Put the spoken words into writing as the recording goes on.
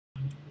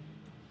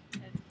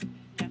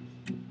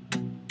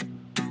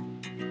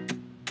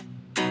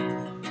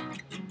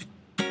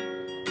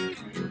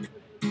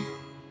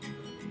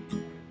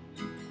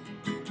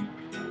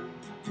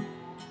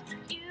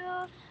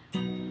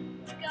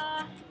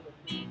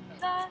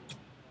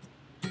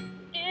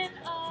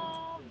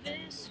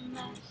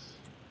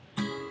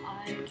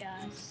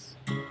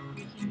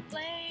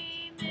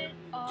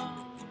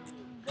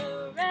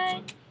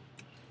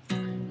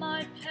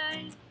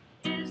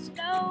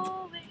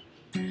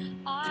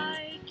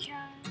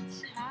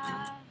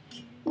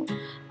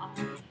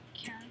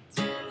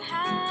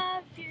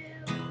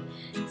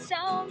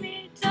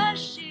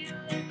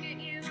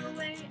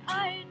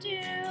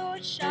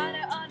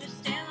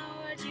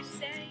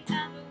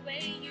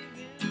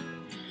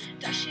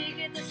Does she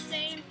get the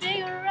same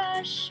big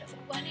rush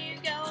when you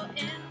go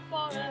in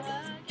for a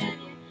hug and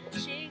your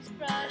cheeks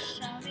brush?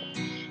 Tell me,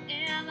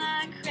 am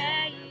I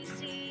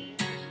crazy?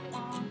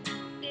 Or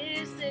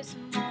is this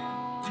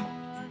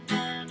more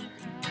than a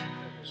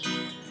crush?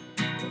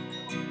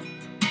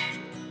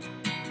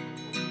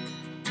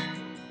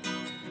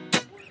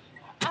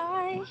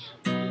 I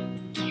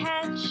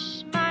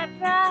catch my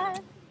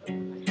breath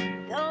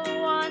the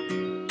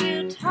one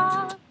you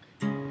talk,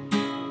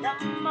 the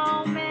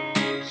moment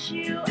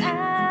you enter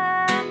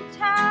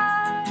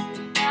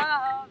the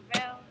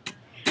room.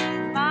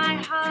 My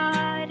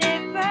heart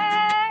it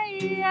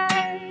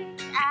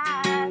breaks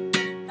at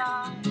the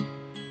thought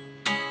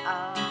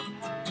of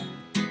her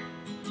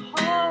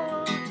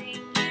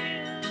holding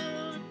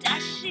you.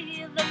 Does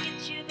she look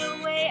at you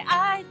the way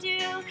I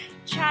do?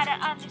 Try to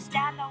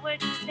understand the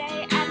words you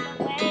say and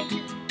the way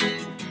you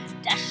move.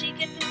 Does she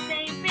get the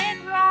same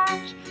big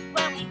rush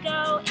when we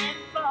go in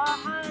for a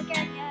hug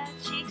and your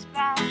cheeks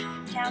brush?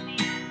 Tell me,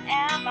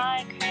 am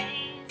I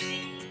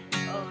crazy?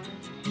 Or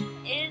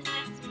is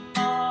this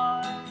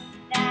more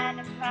than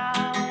a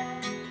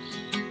crush?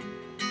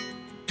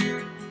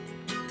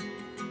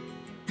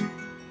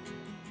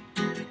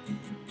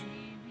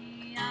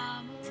 Maybe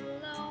I'm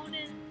alone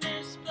in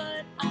this,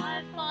 but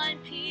I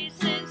find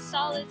peace in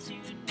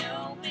solitude,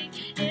 knowing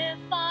if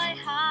I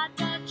had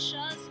but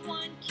just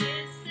one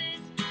kiss,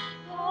 this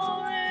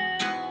whole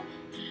room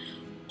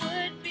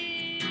would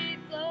be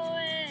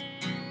glowing,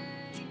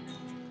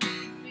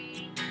 would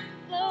be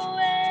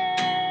glowing.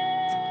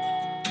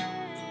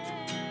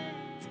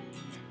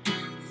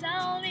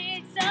 Tell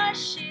me, does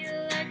she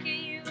look at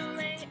you the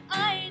way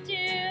I do?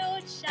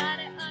 Try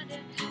to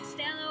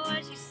understand the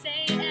words you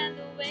say and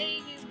the way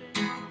you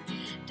move.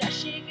 Does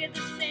she get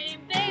the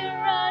same big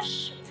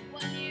rush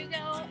when you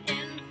go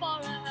in for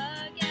a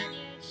hug and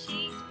your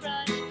cheeks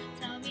brush?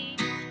 Tell me,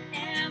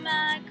 am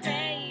I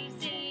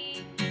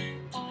crazy?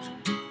 Or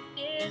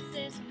is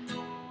this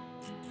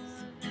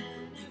more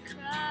than a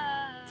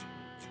crush?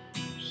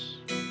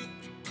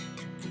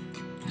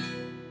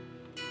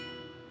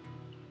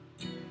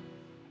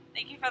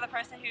 Thank you for the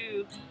person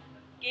who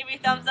gave me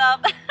thumbs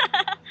up.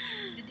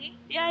 Did he?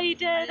 Yeah, he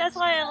did. That's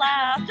why I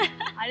laughed.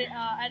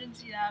 I didn't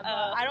see that, but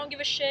Oh. I don't give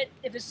a shit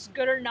if it's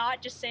good or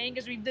not, just saying,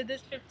 because we did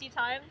this 50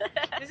 times.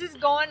 This is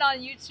going on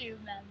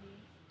YouTube, Mandy.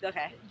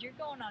 Okay. You're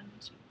going on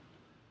YouTube.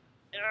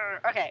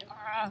 Okay.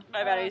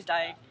 My battery's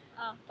dying.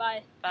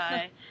 Bye.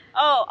 Bye.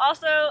 Oh,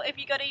 also, if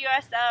you go to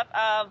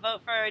USF,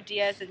 vote for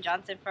Diaz and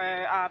Johnson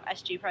for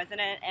SG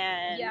president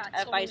and Yeah,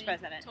 vice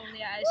president.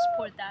 Totally, I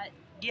support that.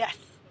 Yes.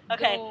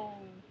 Okay. Go.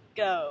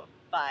 Go.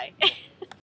 Bye.